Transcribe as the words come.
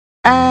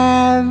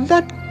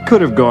That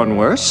could have gone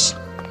worse.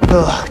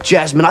 Ugh,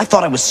 Jasmine, I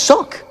thought I was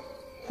sunk.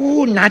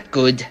 Ooh, not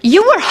good.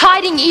 You were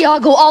hiding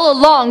Iago all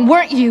along,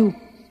 weren't you?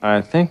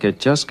 I think it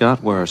just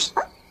got worse.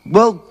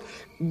 Well,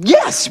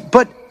 yes,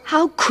 but...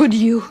 How could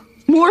you?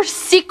 More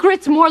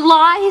secrets, more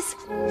lies?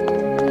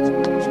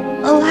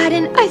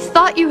 Aladdin, I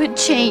thought you had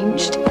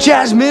changed.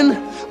 Jasmine,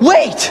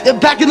 wait!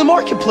 Back in the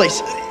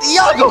marketplace.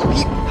 Iago,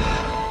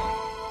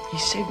 he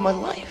saved my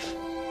life.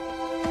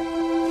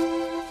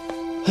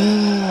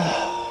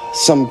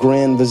 Some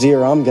grand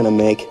vizier I'm gonna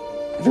make.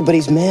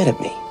 Everybody's mad at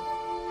me.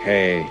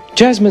 Hey,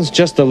 Jasmine's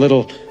just a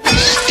little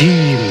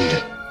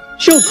steamed.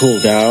 She'll cool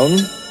down.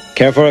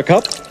 Care for a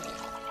cup?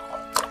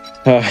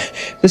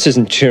 This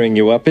isn't cheering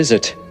you up, is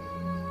it?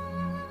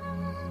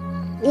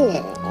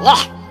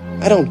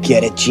 I don't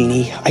get it,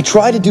 Genie. I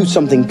try to do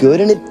something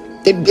good and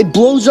it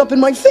blows up in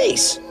my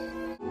face.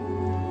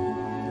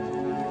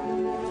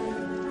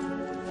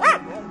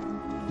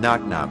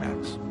 Knock, knock,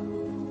 Max.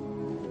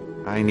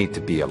 I need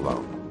to be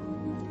alone.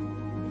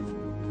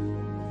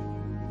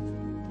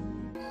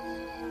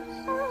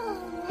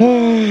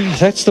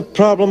 That's the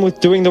problem with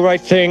doing the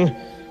right thing.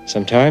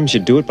 Sometimes you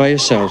do it by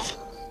yourself.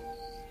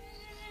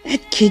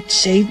 That kid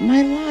saved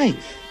my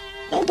life.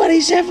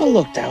 Nobody's ever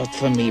looked out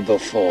for me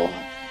before.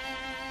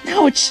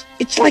 Now it's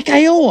like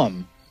I owe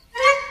him.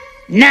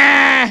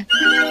 Nah!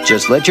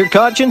 Just let your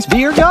conscience be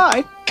your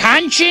guide.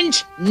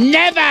 Conscience?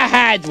 Never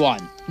had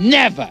one.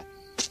 Never.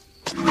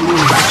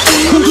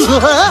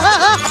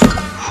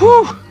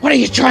 Whew, what are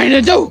you trying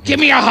to do? Give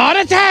me a heart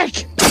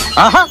attack?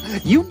 Uh-huh,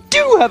 you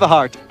do have a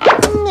heart.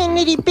 A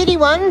nitty-bitty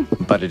one.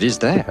 But it is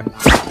there.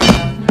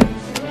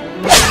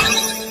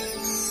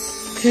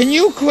 Can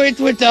you quit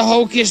with the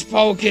hocus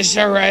pocus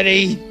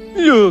already?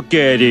 Look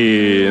at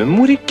him.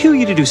 Would it kill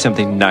you to do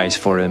something nice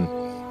for him?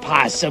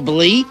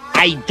 Possibly.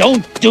 I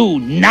don't do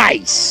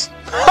nice.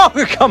 Oh,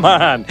 come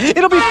on.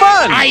 It'll be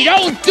fun. I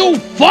don't do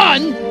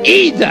fun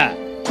either.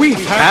 We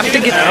have to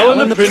get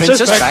Elle and the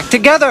princess back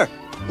together.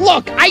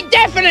 Look, I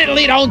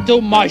definitely don't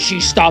do mushy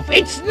stuff.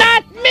 It's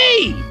not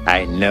me.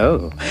 I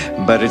know,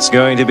 but it's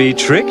going to be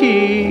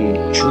tricky.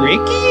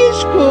 Tricky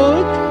is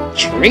good.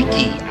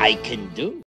 Tricky I can do.